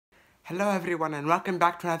Hello everyone and welcome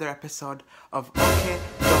back to another episode of Okeea,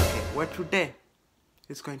 Dokeea, where today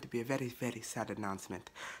is going to be a very, very sad announcement.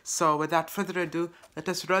 So without further ado, let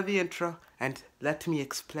us roll the intro and let me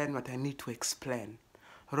explain what I need to explain.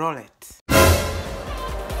 Roll it.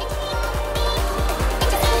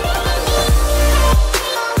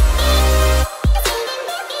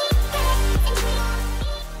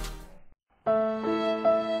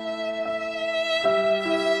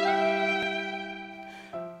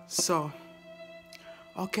 So,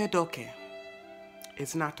 Okeea Dokeea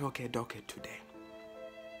is not Okeea Dokeea today.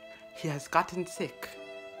 He has gotten sick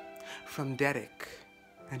from Derek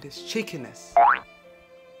and his cheekiness.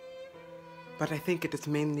 But I think it is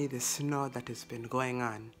mainly the snow that has been going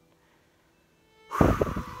on.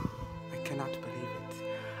 I cannot believe it.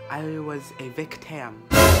 I was a victim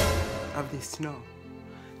of the snow.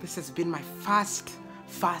 This has been my first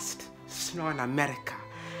snow in America.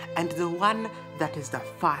 And the one that is the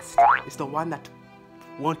first is the one that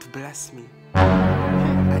won't bless me.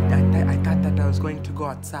 I thought that I was going to go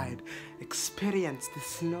outside, experience the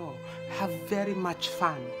snow, have very much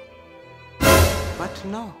fun. But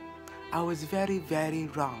no, I was very, very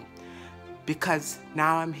wrong. Because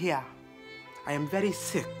now I'm here. I am very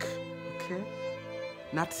sick, okay?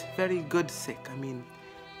 Not very good sick. I mean,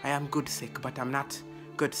 I am good sick, but I'm not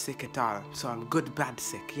good sick at all. So I'm good, bad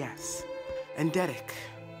sick, yes. And Derek,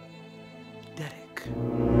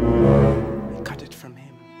 I got it from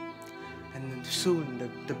him. And then soon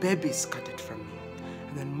the babies got it from me.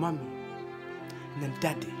 And then mommy. And then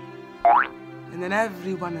daddy. And then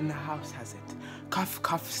everyone in the house has it. Cough,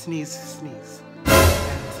 cough, sneeze, sneeze.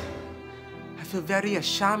 And I feel very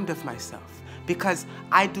ashamed of myself because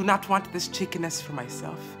I do not want this cheekiness for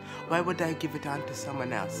myself. Why would I give it on to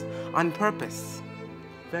someone else? On purpose.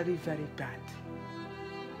 Very, very bad.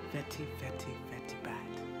 Very, very, very bad.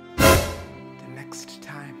 Next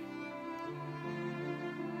time.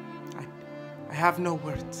 I have no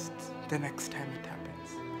words the next time it happens.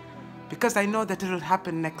 Because I know that it'll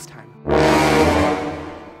happen next time.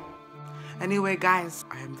 Anyway, guys,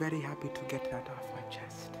 I am very happy to get that off my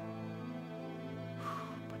chest.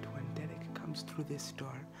 But when Derek comes through this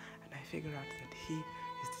door and I figure out that he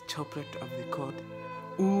is the culprit of the code.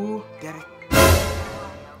 Ooh, Derek.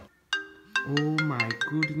 Oh my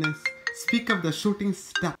goodness. Speak of the shooting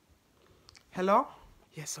star. Hello?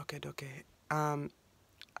 Yes, okay.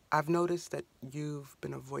 I've noticed that you've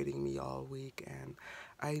been avoiding me all week, and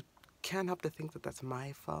I can't help to think that that's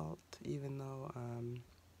my fault, even though,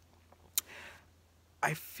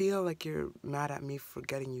 I feel like you're mad at me for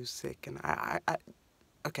getting you sick, and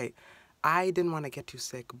okay, I didn't want to get you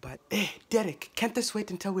sick, but, hey, Derek, can't this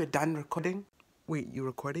wait until we're done recording? Wait, you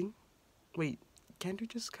recording? Wait, can't you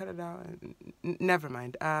just cut it out? Never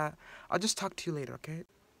mind, I'll just talk to you later, okay?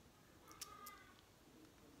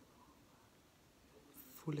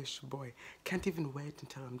 Foolish boy. Can't even wait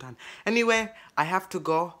until I'm done. Anyway, I have to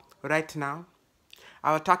go right now.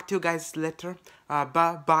 I will talk to you guys later.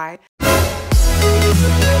 Bye.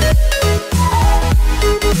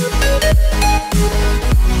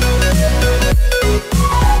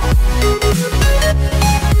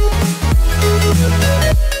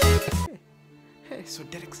 Hey, so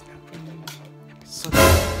Derek's not ready. So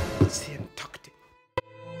let's see and talk